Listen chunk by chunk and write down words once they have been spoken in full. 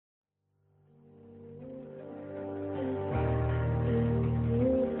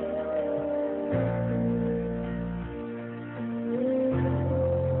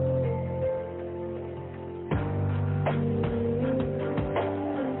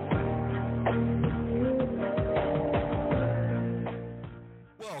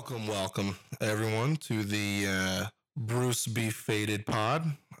Welcome, everyone, to the Bruce B. Faded Pod.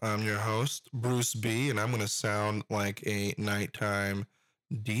 I'm your host, Bruce B., and I'm going to sound like a nighttime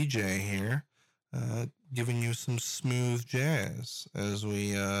DJ here, giving you some smooth jazz as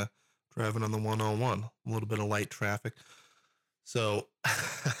we driving on the 101. A little bit of light traffic. So,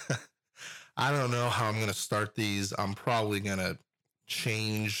 I don't know how I'm going to start these. I'm probably going to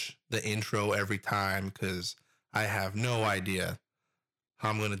change the intro every time because I have no idea how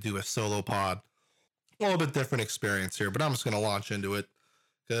I'm going to do a solo pod. A little bit different experience here, but I'm just going to launch into it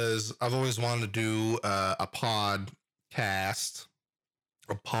because I've always wanted to do a podcast,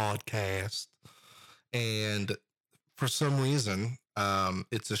 and for some reason,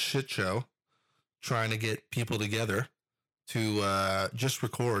 it's a shit show trying to get people together to just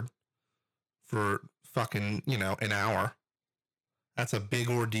record for fucking, an hour. That's a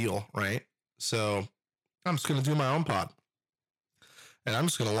big ordeal, right? So I'm just going to do my own pod. And I'm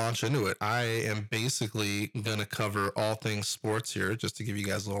just going to launch into it. I am basically going to cover all things sports here, just to give you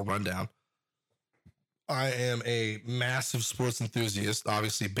guys a little rundown. I am a massive sports enthusiast,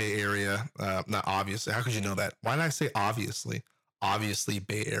 obviously Bay Area. Not obviously. How could you know that? Why did I say obviously? Obviously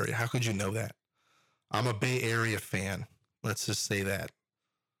Bay Area. How could you know that? I'm a Bay Area fan. Let's just say that.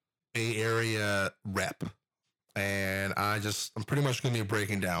 Bay Area rep. And I'm pretty much going to be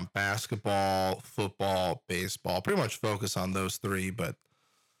breaking down basketball, football, baseball, pretty much focus on those three. But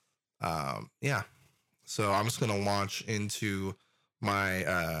yeah, so I'm just going to launch into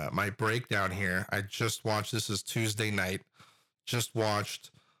my breakdown here. I just watched, this is Tuesday night, just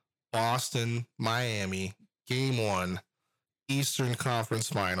watched Boston, Miami, game 1, Eastern Conference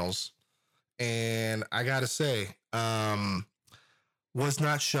Finals. And I got to say, was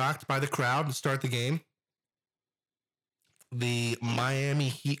not shocked by the crowd to start the game. The Miami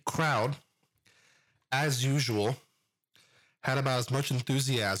Heat crowd, as usual, had about as much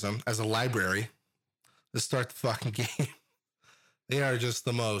enthusiasm as a library to start the fucking game. They are just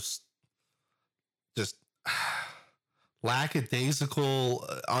the most lackadaisical,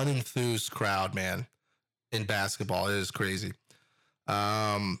 unenthused crowd, man, in basketball. It is crazy.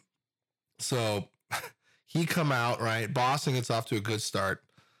 So he come out, right? Boston gets off to a good start.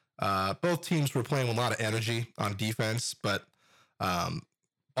 Both teams were playing with a lot of energy on defense, but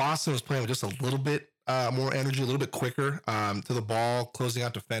Boston was playing with just a little bit more energy, a little bit quicker to the ball, closing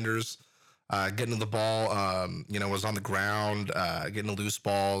out defenders, getting to the ball, was on the ground, getting to loose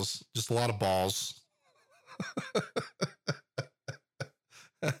balls, just a lot of balls.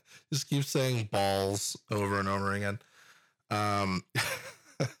 Just keep saying balls over and over again.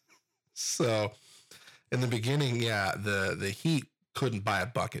 So in the beginning, yeah, the Heat couldn't buy a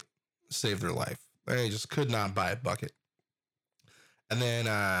bucket, save their life. They just could not buy a bucket. And then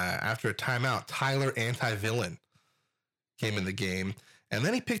after a timeout, Tyler Anti-Villain came in the game. And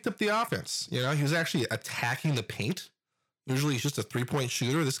then he picked up the offense. He was actually attacking the paint. Usually he's just a three-point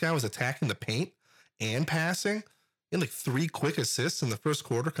shooter. This guy was attacking the paint and passing. He had like 3 quick assists in the first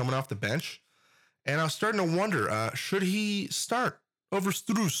quarter coming off the bench. And I was starting to wonder, should he start over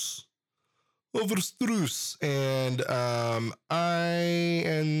Strus? And I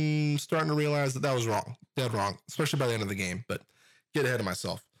am starting to realize that was wrong. Dead wrong, especially by the end of the game. But get ahead of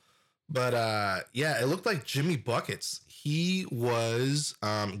myself. But yeah, it looked like Jimmy Buckets. He was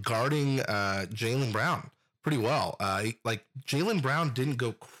guarding Jaylen Brown pretty well. Jaylen Brown didn't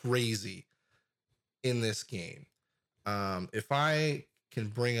go crazy in this game. If I can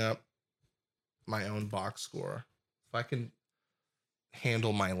bring up my own box score, if I can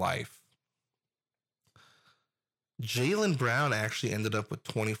handle my life, Jaylen Brown actually ended up with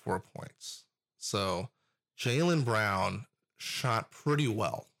 24 points. So Jaylen Brown shot pretty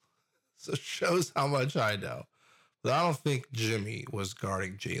well. So it shows how much I know. But I don't think Jimmy was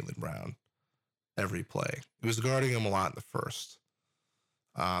guarding Jaylen Brown every play. He was guarding him a lot in the first.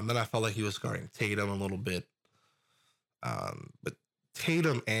 Then I felt like he was guarding Tatum a little bit. But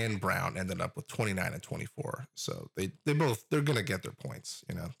Tatum and Brown ended up with 29 and 24. So they're going to get their points.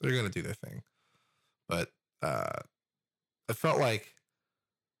 They're going to do their thing. But I felt like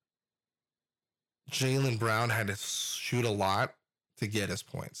Jaylen Brown had to shoot a lot to get his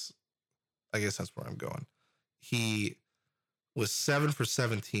points. I guess that's where I'm going. He was 7 for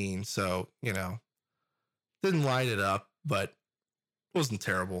 17, so, didn't light it up, but wasn't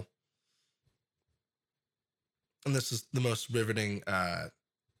terrible. And this is the most riveting,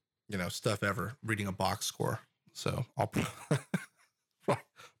 stuff ever, reading a box score. So I'll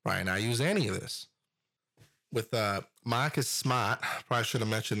probably not use any of this. With Marcus Smart, probably should have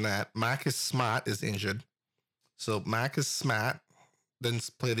mentioned that. Marcus Smart is injured. So Marcus Smart didn't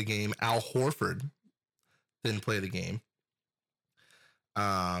play the game. Al Horford didn't play the game.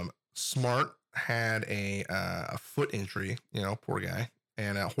 Smart had a foot injury, poor guy.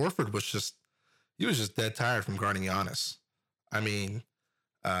 And Horford he was just dead tired from guarding Giannis. I mean,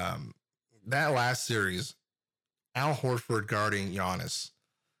 um, that last series, Al Horford guarding Giannis,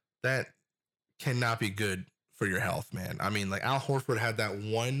 that cannot be good for your health, man. I mean, like Al Horford had that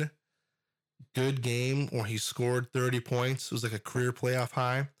one good game where he scored 30 points. It was like a career playoff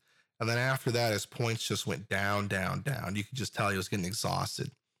high. And then after that, his points just went down, down, down. You could just tell he was getting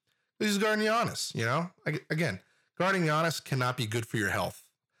exhausted. He's guarding Giannis, Again, guarding Giannis cannot be good for your health.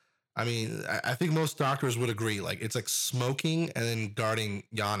 I mean, I think most doctors would agree. Like, it's like smoking and then guarding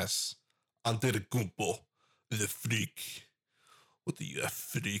Giannis. Antetokounmpo, the freak. What the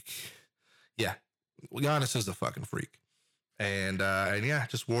freak? Yeah, Giannis is a fucking freak. And yeah,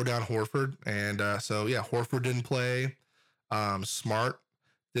 just wore down Horford. And so yeah, Horford didn't play. Smart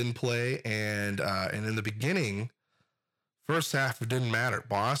didn't play. And in the beginning, first half, it didn't matter.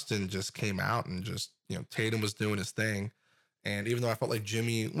 Boston just came out and just, Tatum was doing his thing. And even though I felt like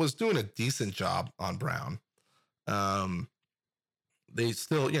Jimmy was doing a decent job on Brown, they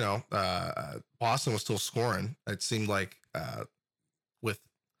still, Boston was still scoring. It seemed like with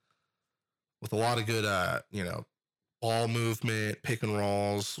a lot of good, ball movement, pick and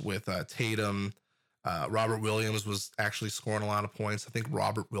rolls with Tatum. Robert Williams was actually scoring a lot of points. I think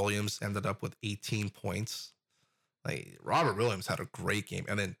Robert Williams ended up with 18 points. Like, Robert Williams had a great game.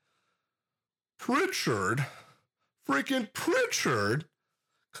 And then freaking Pritchard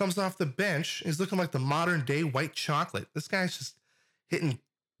comes off the bench. He's looking like the modern day white chocolate. This guy's just hitting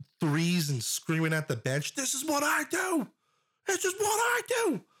threes and screaming at the bench. This is what I do. This is what I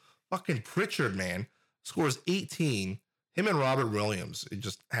do. Fucking Pritchard, man, scores 18. Him and Robert Williams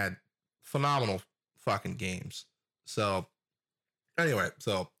just had phenomenal fucking games. So anyway,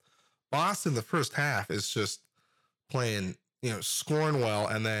 Boston, the first half is just playing, scoring well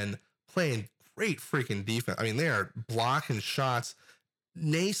and then playing great freaking defense. I mean, they are blocking shots.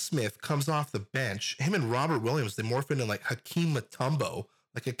 Naismith comes off the bench. Him and Robert Williams, they morph into like Hakeem Mutombo,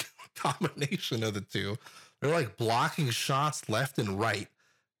 like a combination of the two. They're like blocking shots left and right.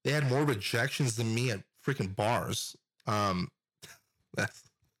 They had more rejections than me at freaking bars. That's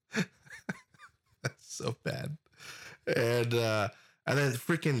so bad. And then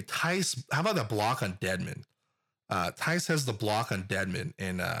freaking Tice. How about that block on Dedmon? Tice has the block on Dedmon,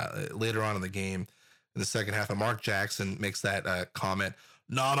 and later on in the game, in the second half, Mark Jackson makes that comment,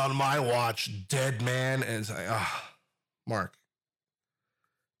 "Not on my watch, dead man." And it's like, Mark,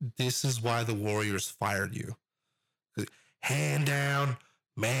 this is why the Warriors fired you. Hand down,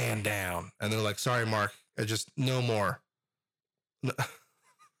 man down. And they're like, "Sorry, Mark, no more.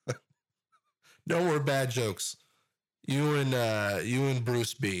 No more bad jokes. You and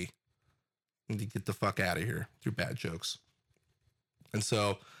Bruce B. need to get the fuck out of here with your bad jokes." And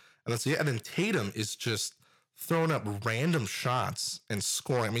then Tatum is just throwing up random shots and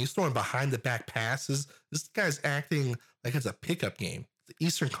scoring. I mean, he's throwing behind the back passes. This guy's acting like it's a pickup game, the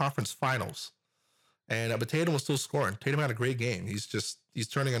Eastern Conference Finals. And but Tatum was still scoring. Tatum had a great game. He's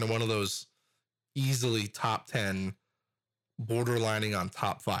turning into one of those easily top 10, borderlining on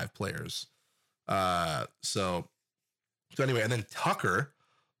top 5 players. So anyway, and then Tucker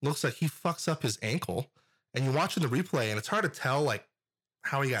looks like he fucks up his ankle, and you're watching the replay, and it's hard to tell like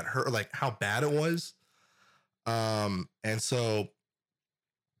how he got hurt, like how bad it was. And so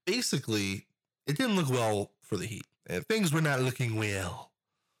basically, it didn't look well for the Heat. Things were not looking well.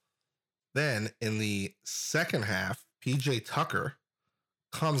 Then in the second half, PJ Tucker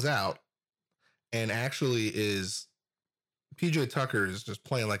comes out and actually PJ Tucker is just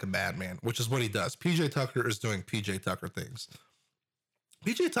playing like a madman, which is what he does. PJ Tucker is doing PJ Tucker things.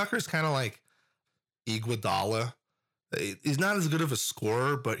 PJ Tucker is kind of like Iguodala. He's not as good of a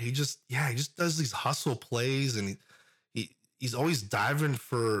scorer, but he just does these hustle plays, and he's always diving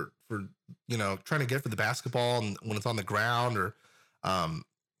for trying to get for the basketball, and when it's on the ground, or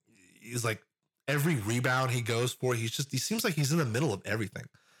he's like every rebound he goes for, he seems like he's in the middle of everything.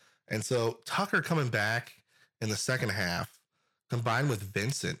 And so Tucker coming back in the second half, combined with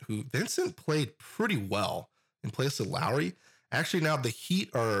Vincent played pretty well in place of Lowry. Actually, now the Heat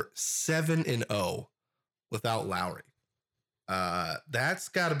are 7-0 without Lowry. That's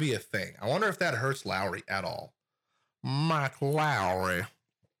got to be a thing. I wonder if that hurts Lowry at all. Mike Lowry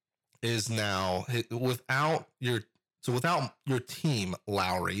is now without your team,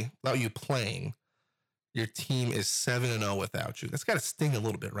 Lowry, without you playing, your team is 7-0 without you. That's got to sting a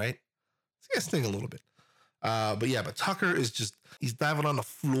little bit, right? It's got to sting a little bit. But Tucker is he's diving on the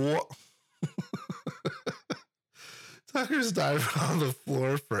floor. Tucker's diving on the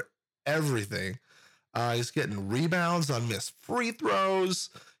floor for everything. He's getting rebounds on missed free throws.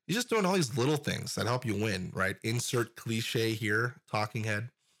 He's just doing all these little things that help you win, right? Insert cliche here, talking head.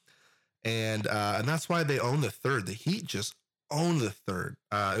 And that's why they own the third. The Heat just owned the third.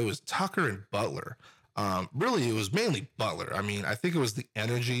 It was Tucker and Butler. Really, it was mainly Butler. I mean, I think it was the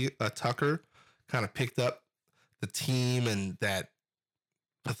energy Tucker kind of picked up the team and that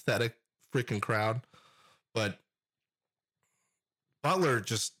pathetic freaking crowd. But Butler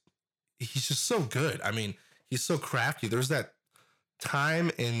he's just so good. I mean, he's so crafty. There's that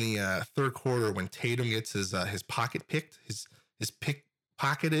time in the third quarter when Tatum gets his pocket picked, his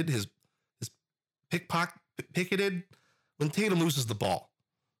pickpocketed, his pickpocketed, when Tatum loses the ball.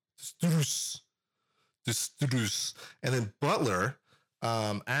 And then Butler,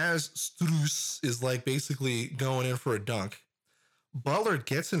 as Strus is like basically going in for a dunk, Butler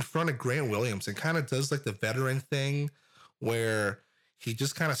gets in front of Grant Williams and kind of does like the veteran thing where he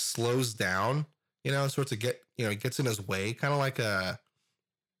just kind of slows down, and sorts of he gets in his way, kind of like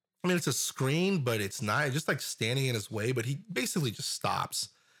it's a screen, but it's not. It's just like standing in his way, but he basically just stops.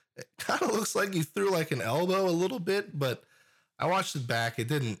 It kind of looks like he threw like an elbow a little bit, but I watched it back. It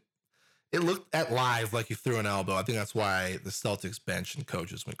looked at live like he threw an elbow. I think that's why the Celtics bench and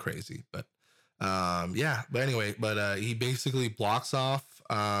coaches went crazy. But he basically blocks off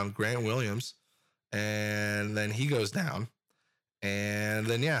Grant Williams, and then he goes down. And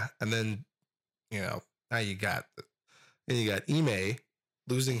then now you got Ime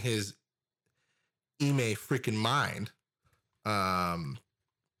losing his Ime freaking mind.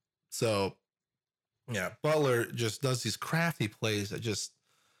 So yeah, Butler just does these crafty plays that just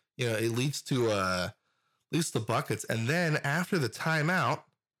it leads to buckets. And then after the timeout,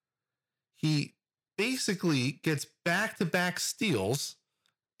 he basically gets back-to-back steals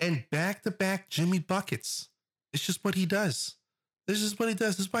and back-to-back Jimmy buckets. It's just what he does. This is what he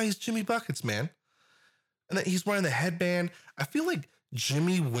does. This is why he's Jimmy Buckets, man. And then he's wearing the headband. I feel like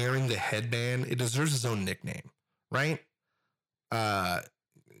Jimmy wearing the headband, it deserves his own nickname, right?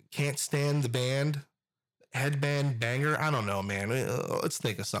 Can't stand the band, headband banger. I don't know, man. Let's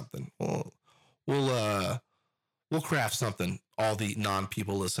think of something. We'll craft something. All the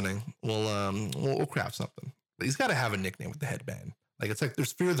non-people listening, we'll craft something. But he's got to have a nickname with the headband. Like it's like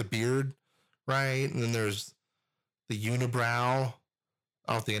there's Fear of the Beard, right? And then there's the unibrow.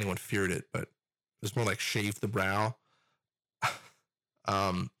 I don't think anyone feared it, but it's more like Shave the Brow.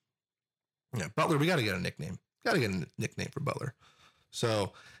 Butler, we got to get a nickname. Got to get a nickname for Butler.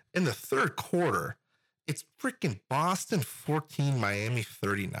 So in the third quarter, it's freaking Boston 14, Miami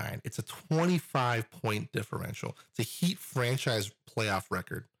 39. It's a 25-point differential. It's a Heat franchise playoff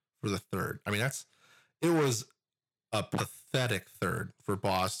record for the third. I mean, it was a pathetic third for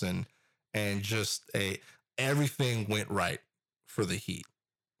Boston, and just everything went right for the Heat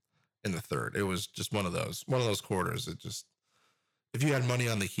in the third. It was just one of those quarters. It just, if you had money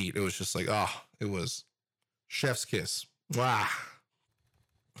on the Heat, it was just like, it was chef's kiss. Wow.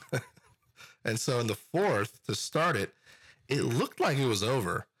 And so in the fourth, to start it, it looked like it was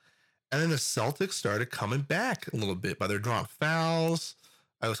over. And then the Celtics started coming back a little bit by their drawing fouls.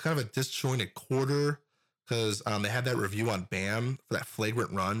 It was kind of a disjointed quarter because they had that review on Bam for that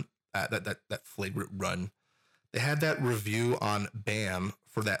flagrant run. That flagrant run. They had that review on Bam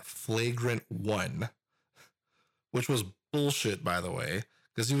for that flagrant one, which was bullshit, by the way,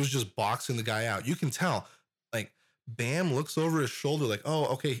 because he was just boxing the guy out. You can tell, like, Bam looks over his shoulder like, oh,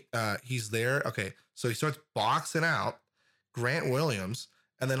 okay, he's there. Okay, so he starts boxing out Grant Williams,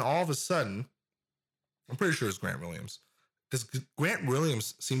 and then all of a sudden, I'm pretty sure it's Grant Williams, because Grant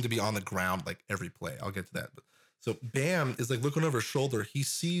Williams seemed to be on the ground like every play. I'll get to that. So Bam is like looking over his shoulder. He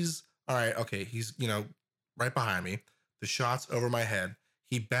sees, all right, okay, he's, right behind me. The shot's over my head.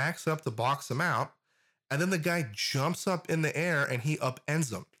 He backs up to box him out, and then the guy jumps up in the air and he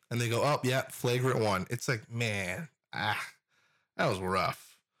upends him. And they go, yeah, flagrant one. It's like, man, that was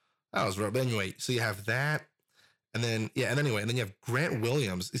rough. But anyway, so you have that. And then you have Grant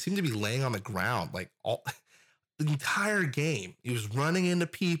Williams. He seemed to be laying on the ground like all the entire game. He was running into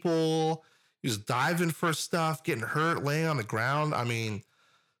people. He was diving for stuff, getting hurt, laying on the ground. I mean,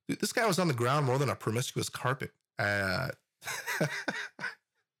 dude, this guy was on the ground more than a promiscuous carpet.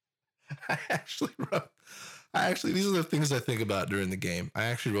 These are the things I think about during the game. I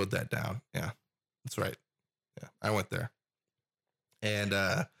actually wrote that down. Yeah, that's right. Yeah, I went there. And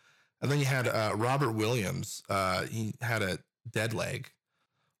then you had Robert Williams. He had a dead leg.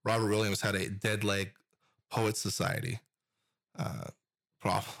 Robert Williams had a dead leg Poet Society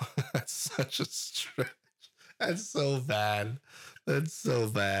problem. That's such a stretch. That's so bad.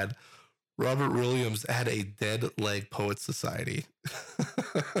 Robert Williams had a dead leg Poet Society.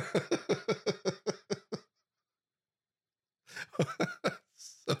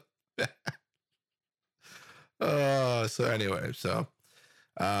 So anyway,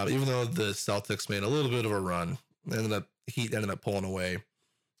 even though the Celtics made a little bit of a run, Heat ended up pulling away.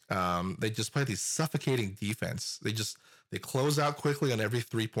 They just play these suffocating defense. They close out quickly on every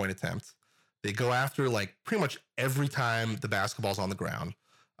 3-point attempt. They go after like pretty much every time the basketball's on the ground.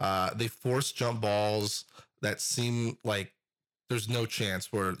 They force jump balls that seem like there's no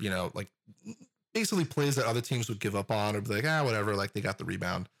chance where, like basically plays that other teams would give up on or be like, whatever, like they got the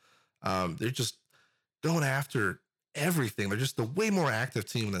rebound. They're just going after everything. They're just the way more active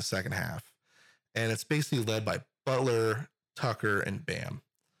team in the second half. And it's basically led by Butler, Tucker, and Bam.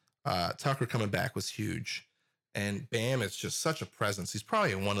 Tucker coming back was huge. And Bam is just such a presence. He's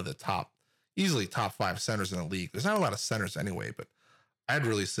probably one of the easily top 5 centers in the league. There's not a lot of centers anyway, but I'd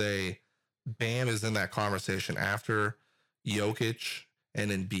really say Bam is in that conversation after Jokic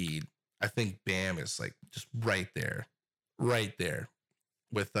and Embiid. I think Bam is like just right there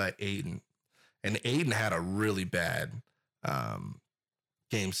with Aiden. And Aiden had a really bad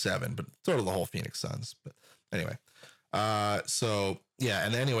game 7, but sort of the whole Phoenix Suns. But anyway, and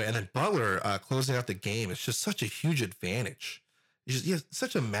then Butler closing out the game. It's just such a huge advantage.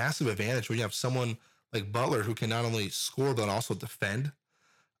 Such a massive advantage when you have someone like Butler who can not only score but also defend.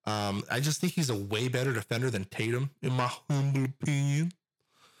 I just think he's a way better defender than Tatum, in my humble opinion.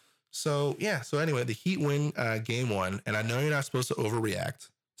 So anyway, the Heat win game 1, and I know you're not supposed to overreact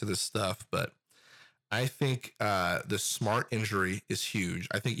to this stuff, but I think the Smart injury is huge.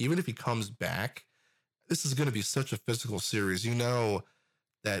 I think even if he comes back, this is going to be such a physical series.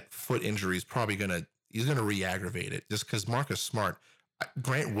 That foot injury is probably he's going to re-aggravate it just because Marcus Smart.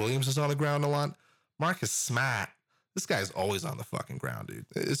 Grant Williams is on the ground a lot. Marcus Smart, this guy's always on the fucking ground, dude.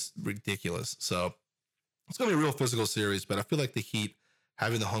 It's ridiculous. So it's going to be a real physical series, but I feel like the Heat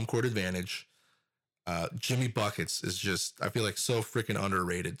having the home court advantage, Jimmy Buckets is just, I feel like, so freaking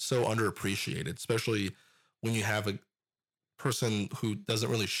underrated, so underappreciated, especially when you have a person who doesn't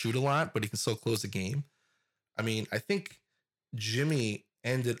really shoot a lot, but he can still close the game. I mean, I think Jimmy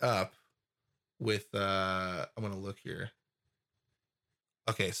ended up with, I'm going to look here.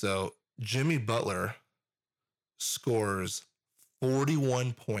 Okay, so Jimmy Butler scores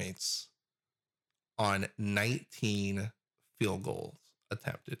 41 points on 19 field goals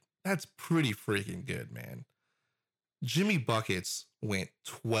attempted. That's pretty freaking good, man. Jimmy Buckets went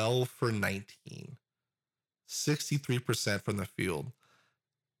 12 for 19, 63% from the field,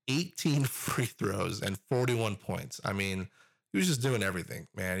 18 free throws, and 41 points. I mean, he was just doing everything,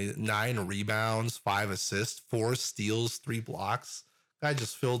 man. 9 rebounds, 5 assists, 4 steals, 3 blocks. Guy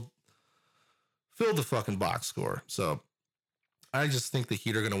just filled the fucking box score. So I just think the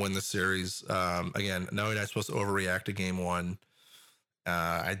Heat are going to win this series. Again, no, you're not supposed to overreact to game 1.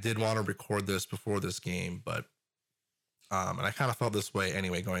 I did want to record this before this game, but and I kind of felt this way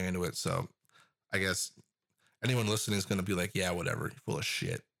anyway going into it. So I guess anyone listening is going to be like, yeah, whatever, you're full of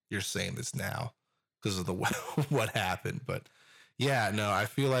shit. You're saying this now because of the what happened. But yeah, no, I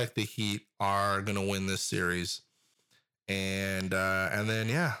feel like the Heat are going to win this series, and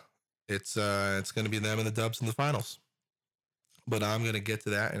then it's going to be them and the Dubs in the finals. But I'm going to get to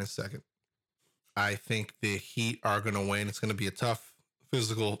that in a second. I think the Heat are going to win. It's going to be a tough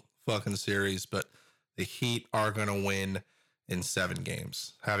physical fucking series, but the Heat are going to win in 7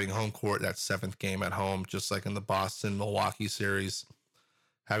 games. Having home court, that 7th game at home, just like in the Boston-Milwaukee series,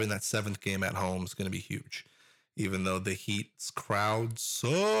 having that 7th game at home is going to be huge, even though the Heat's crowd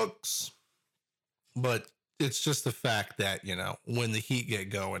sucks. But it's just the fact that, when the Heat get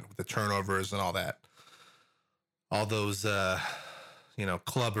going with the turnovers and all that, all those,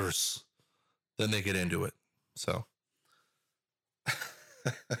 clubbers, then they get into it. So,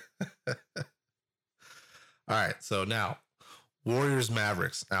 all right. So now, Warriors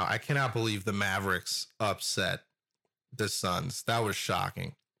Mavericks. Now, I cannot believe the Mavericks upset the Suns. That was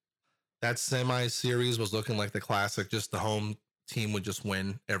shocking. That semi-series was looking like the classic. Just the home team would just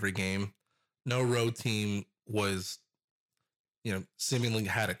win every game. No road team was, seemingly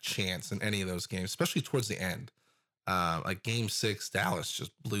had a chance in any of those games, especially towards the end. Like game 6, Dallas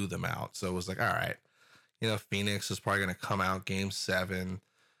just blew them out. So it was like, all right, Phoenix is probably going to come out game 7.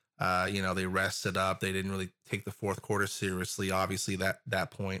 They rested up. They didn't really take the fourth quarter seriously, obviously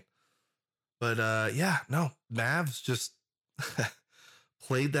that point. But Mavs just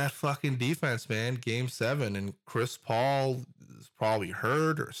played that fucking defense, man. Game 7, and Chris Paul is probably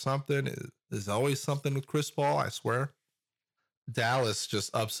hurt or something. There's always something with Chris Paul, I swear. Dallas just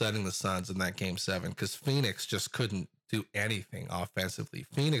upsetting the Suns in that game 7 because Phoenix just couldn't do anything offensively.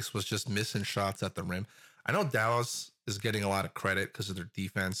 Phoenix was just missing shots at the rim. I know Dallas is getting a lot of credit because of their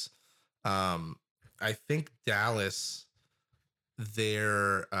defense. I think Dallas,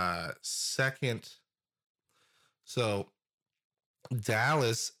 their second So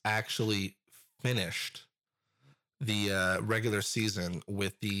Dallas actually finished the regular season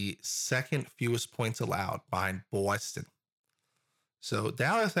with the second fewest points allowed behind Boston. So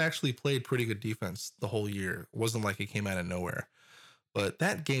Dallas actually played pretty good defense the whole year. It wasn't like it came out of nowhere. But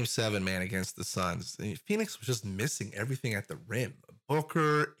that game 7, man, against the Suns, I mean, Phoenix was just missing everything at the rim.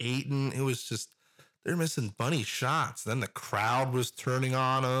 Booker, Ayton, it was just, they're missing bunny shots. Then the crowd was turning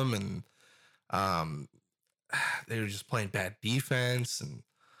on them, and um, they were just playing bad defense, and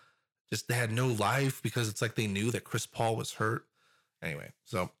just they had no life because it's like they knew that Chris Paul was hurt. Anyway,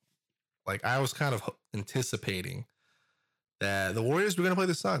 so like I was kind of anticipating that the Warriors were going to play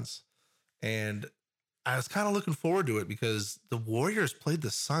the Suns. And I was kind of looking forward to it because the Warriors played the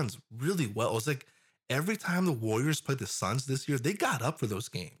Suns really well. It was like every time the Warriors played the Suns this year, they got up for those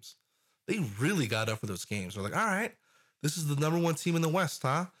games. They really got up for those games. They're like, all right, this is the number one team in the West,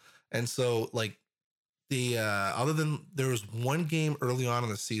 huh? And so, like, the other than there was one game early on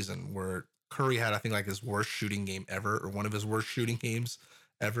in the season where Curry had, I think, like his worst shooting game ever, or one of his worst shooting games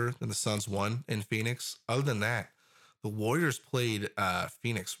ever, and the Suns won in Phoenix. Other than that, the Warriors played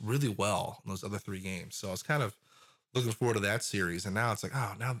Phoenix really well in those other 3 games. So I was kind of looking forward to that series. And now it's like,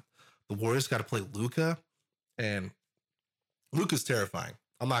 oh, now the Warriors got to play Luka. And Luka's terrifying.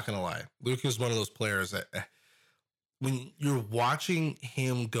 I'm not going to lie. Luka is one of those players that when you're watching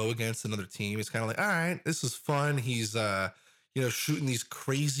him go against another team, it's kind of like, all right, this is fun. He's, shooting these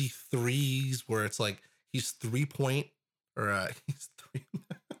crazy threes where it's like he's 3-point or he's 3.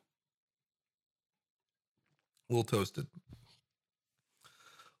 A little toasted.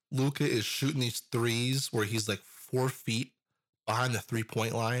 Luka is shooting these threes where he's like 4 feet behind the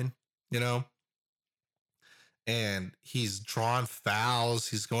 3-point line, you know, and he's drawing fouls.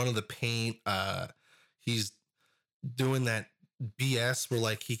 He's going to the paint. He's doing that BS where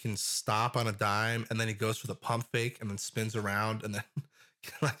like he can stop on a dime and then he goes for the pump fake and then spins around and then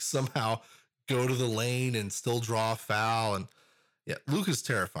can like somehow go to the lane and still draw a foul. And yeah, Luka's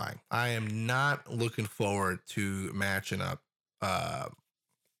terrifying. I am not looking forward to matching up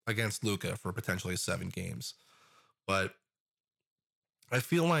against Luka for potentially 7 games. But I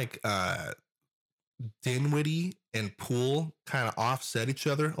feel like Dinwiddie and Poole kind of offset each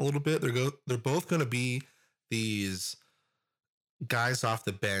other a little bit. They're both going to be these guys off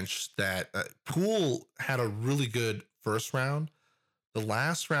the bench that Poole had a really good first round. The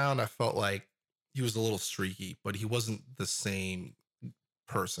last round, I felt like he was a little streaky, but he wasn't the same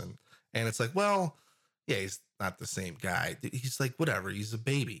person. And it's like, well, yeah, he's not the same guy. He's like, whatever. He's a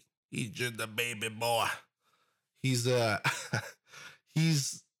baby. He's just a baby boy. He's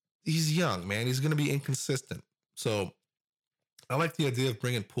he's young, man. He's going to be inconsistent. So I like the idea of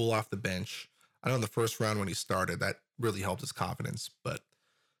bringing Poole off the bench. I know in the first round when he started, that really helped his confidence. But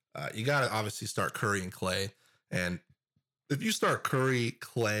you got to obviously start Curry and Clay. And if you start Curry,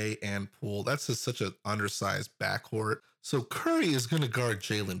 Clay, and Poole, that's just such an undersized backcourt. So Curry is going to guard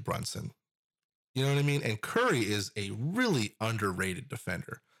Jalen Brunson. You know what I mean? And Curry is a really underrated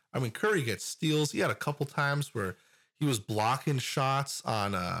defender. I mean, Curry gets steals. He had a couple times where he was blocking shots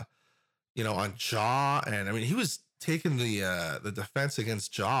on, on Ja, and I mean, he was taking the defense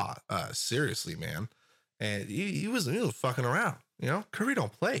against Ja seriously, man. And he was fucking around. You know, Curry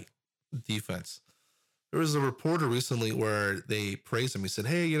don't play defense. There was a reporter recently where they praised him. He said,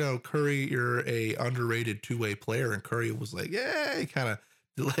 "Hey, Curry, you're a underrated 2-way player," and Curry was like, "Yeah," he kind of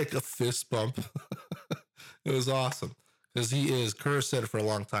did like a fist bump. It was awesome because he is. Kerr said it for a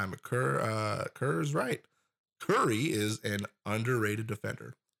long time, but Kerr is right. Curry is an underrated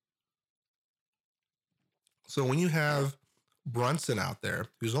defender. So when you have Brunson out there,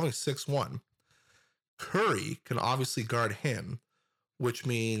 who's only 6'1", Curry can obviously guard him, which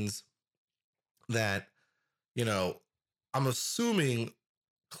means that, I'm assuming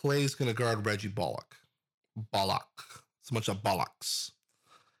Clay's going to guard Reggie Bullock. So much of Bullocks.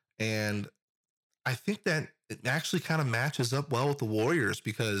 And I think that it actually kind of matches up well with the Warriors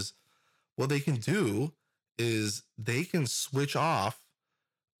because what they can do is they can switch off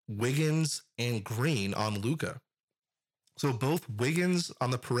Wiggins and Green on Luka. So both Wiggins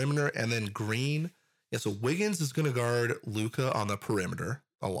on the perimeter and then Green. Yeah, so Wiggins is going to guard Luka on the perimeter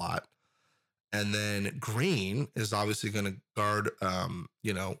a lot. And then Green is obviously going to guard,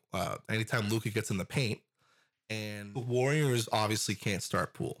 anytime Luka gets in the paint. And the Warriors obviously can't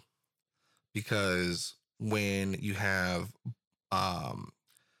start Poole because when you have,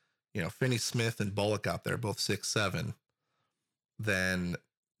 Finney Smith and Bullock out there, both 6'7", then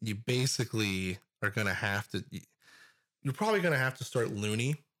you basically are going to have to, you're probably going to have to start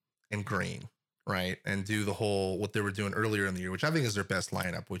Looney and Green, right? And do the whole, what they were doing earlier in the year, which I think is their best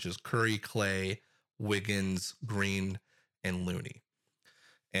lineup, which is Curry, Clay, Wiggins, Green, and Looney.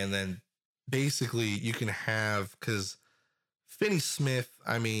 And then basically you can have, because Finney Smith,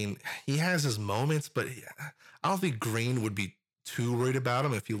 I mean, he has his moments, but I don't think Green would be too worried about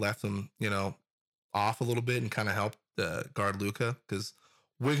him if you left him, off a little bit and kind of help guard Luka, because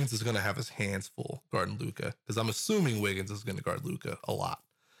Wiggins is going to have his hands full guarding Luka, because I'm assuming Wiggins is going to guard Luka a lot.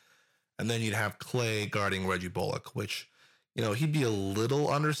 And then you'd have Clay guarding Reggie Bullock, which, he'd be a little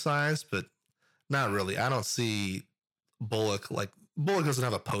undersized, but not really. I don't see Bullock doesn't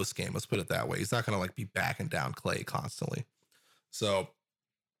have a post game. Let's put it that way. He's not going to be backing down Clay constantly. So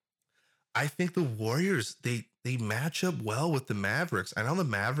I think the Warriors, they match up well with the Mavericks. I know the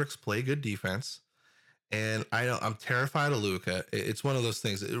Mavericks play good defense, and I'm terrified of Luka. It's one of those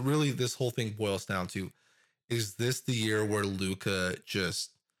things. This whole thing boils down to, is this the year where Luka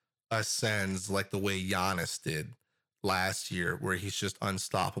just ascends like the way Giannis did last year, where he's just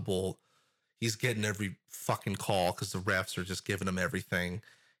unstoppable? He's getting every fucking call because the refs are just giving him everything.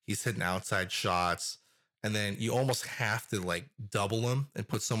 He's hitting outside shots. And then you almost have to double him and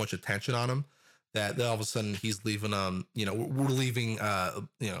put so much attention on him that all of a sudden he's leaving we're leaving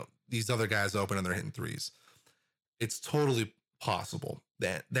these other guys open and they're hitting threes. It's totally possible.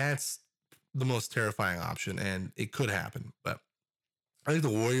 That's the most terrifying option, and it could happen. But I think the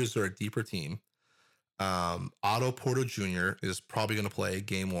Warriors are a deeper team. Otto Porter Jr. is probably going to play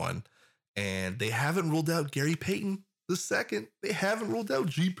game 1, and they haven't ruled out Gary Payton II. They haven't ruled out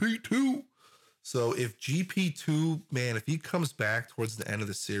GP2. So if GP2, man, if he comes back towards the end of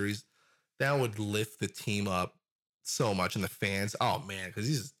the series, that would lift the team up so much, and the fans, oh man,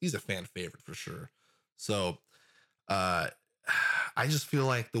 because he's a fan favorite for sure. So I just feel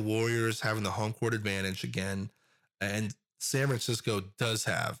like the Warriors having the home court advantage again, and San Francisco does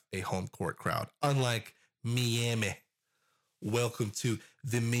have a home court crowd, unlike Miami. Welcome to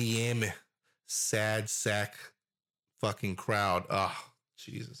the Miami sad sack fucking crowd. Oh,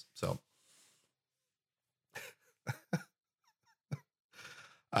 Jesus. So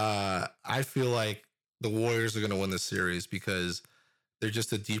I feel like the Warriors are going to win this series because they're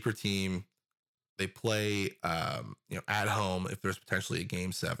just a deeper team. They play, at home if there's potentially a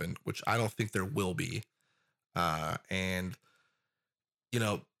game 7, which I don't think there will be. And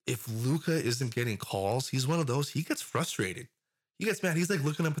if Luka isn't getting calls, he's one of those. He gets frustrated. He gets mad. He's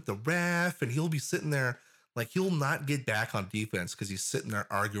looking up at the ref, and he'll be sitting there he'll not get back on defense because he's sitting there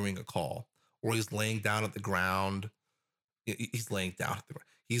arguing a call, or he's laying down at the ground. He's laying down at the ground.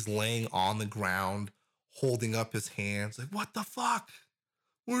 He's laying on the ground, holding up his hands what the fuck?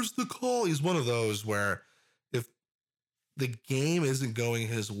 Where's the call? He's one of those where if the game isn't going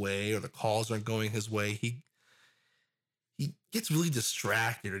his way or the calls aren't going his way, he gets really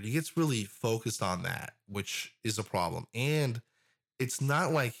distracted, or he gets really focused on that, which is a problem. And it's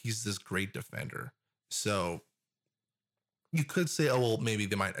not like he's this great defender. So you could say, oh, well, maybe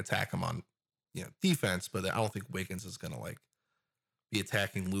they might attack him on defense, but I don't think Wiggins is going to be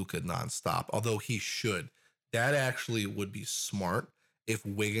attacking Luka nonstop, although he should. That actually would be smart if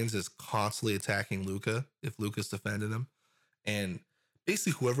Wiggins is constantly attacking Luka, if Luka's defending him. And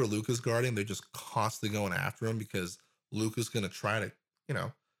basically whoever Luka's guarding, they're just constantly going after him, because Luka's going to try to,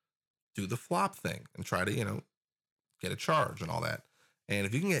 do the flop thing and try to, get a charge and all that. And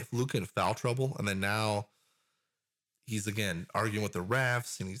if you can get Luka in foul trouble, and then now he's again arguing with the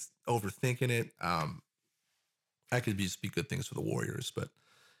refs and he's overthinking it, that could just be good things for the Warriors. But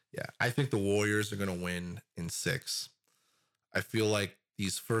yeah, I think the Warriors are going to win in 6. I feel like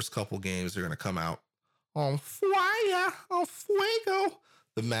these first couple games are going to come out on fire, on fuego.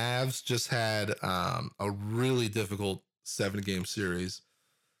 The Mavs just had a really difficult 7-game series.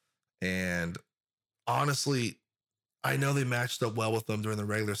 And honestly, I know they matched up well with them during the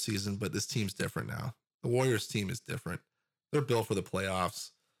regular season, but this team's different now. The Warriors team is different. They're built for the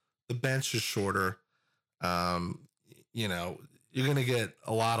playoffs. The bench is shorter. You're going to get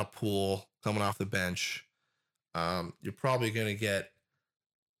a lot of Poole coming off the bench. You're probably going to get,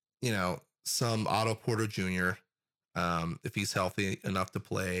 some Otto Porter Jr. If he's healthy enough to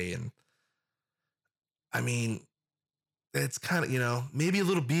play. And I mean, it's kind of, maybe a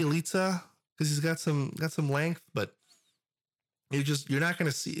little Bielitsa because he's got some length, but you're not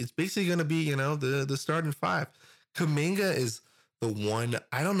going to see, it's basically going to be, the starting 5. Kuminga is the one.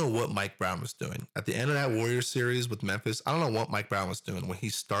 I don't know what Mike Brown was doing at the end of that Warriors series with Memphis. I don't know what Mike Brown was doing when he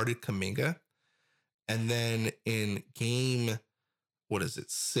started Kuminga. And then in game,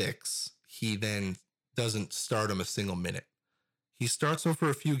 6, he then doesn't start him a single minute. He starts him for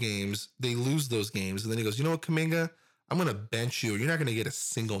a few games. They lose those games. And then he goes, you know what, Kuminga, I'm going to bench you. You're not going to get a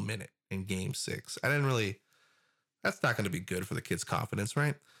single minute in game 6. That's not going to be good for the kid's confidence,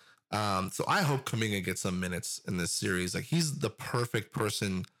 right? So I hope Kuminga gets some minutes in this series. Like he's the perfect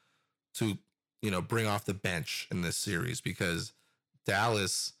person to, bring off the bench in this series because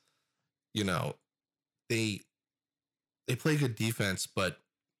Dallas, you know, they they play good defense, but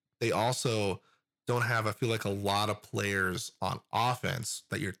they also don't have, I feel like, a lot of players on offense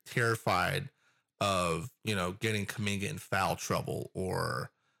that you're terrified of, getting Kuminga in foul trouble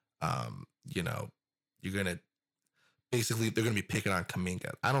or, you know, you're going to basically, they're going to be picking on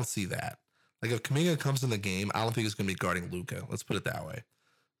Kuminga. I don't see that. Like if Kuminga comes in the game, I don't think he's going to be guarding Luka. Let's put it that way.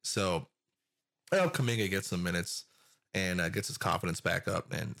 So I hope Kuminga gets some minutes and gets his confidence back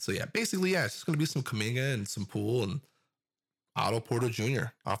up. And so, yeah, basically, yeah, it's just going to be some Kuminga and some Poole and Otto Porter Jr.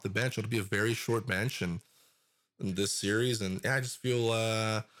 off the bench. It'll be a very short bench in this series. And yeah, I just feel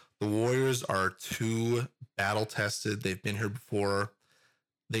the Warriors are too battle tested. They've been here before.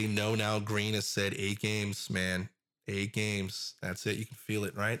 They know now Green has said 8 games, man. 8 games. That's it. You can feel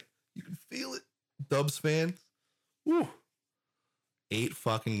it, right? You can feel it. Dubs fans. Woo. 8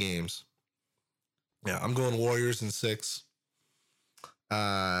 fucking games. Yeah, I'm going Warriors in 6.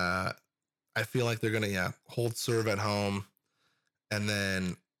 I feel like they're gonna hold serve at home, and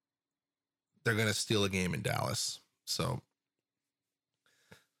then they're gonna steal a game in Dallas. So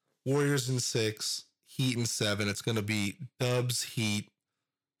Warriors in 6, Heat in 7. It's gonna be Dubs Heat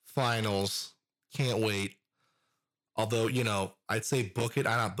finals. Can't wait. Although I'd say book it.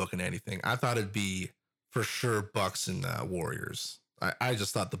 I'm not booking anything. I thought it'd be for sure Bucks and Warriors. I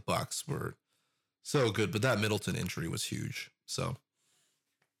just thought the Bucks were so good, but that Middleton injury was huge. So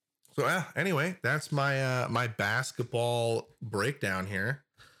yeah. Anyway, that's my my basketball breakdown here.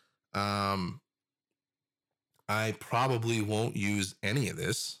 I probably won't use any of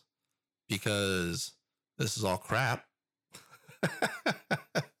this because this is all crap,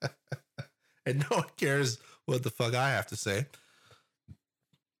 and no one cares what the fuck I have to say.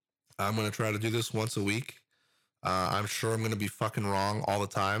 I'm gonna try to do this once a week. I'm sure I'm gonna be fucking wrong all the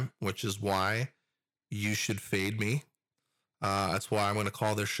time, which is why you should fade me. That's why I'm going to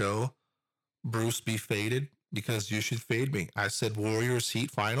call this show Bruce Be Faded, because you should fade me. I said Warriors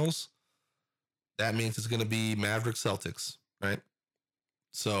Heat finals. That means it's going to be Maverick Celtics, right?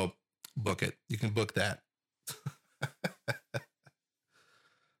 So book it. You can book that.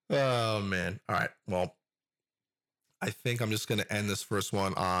 Oh, man. All right. Well, I think I'm just going to end this first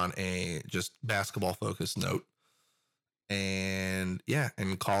one on a just basketball focused note. And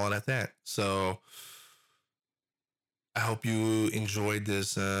and call it at that. So I hope you enjoyed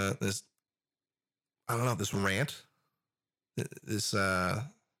this this rant, this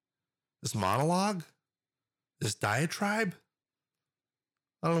this monologue, this diatribe.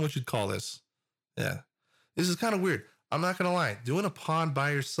 I don't know what you'd call this. Yeah. This is kind of weird. I'm not gonna lie. Doing a pod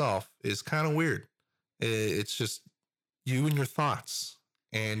by yourself is kind of weird. It's just you and your thoughts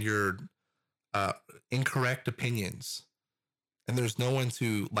and your incorrect opinions. And there's no one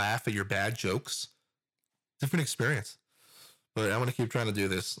to laugh at your bad jokes. Different experience. But I'm going to keep trying to do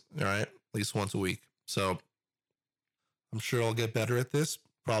this, all right? At least once a week. So I'm sure I'll get better at this.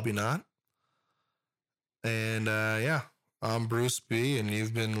 Probably not. And I'm Bruce B, and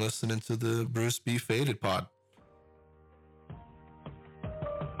you've been listening to the Bruce B Faded Pod.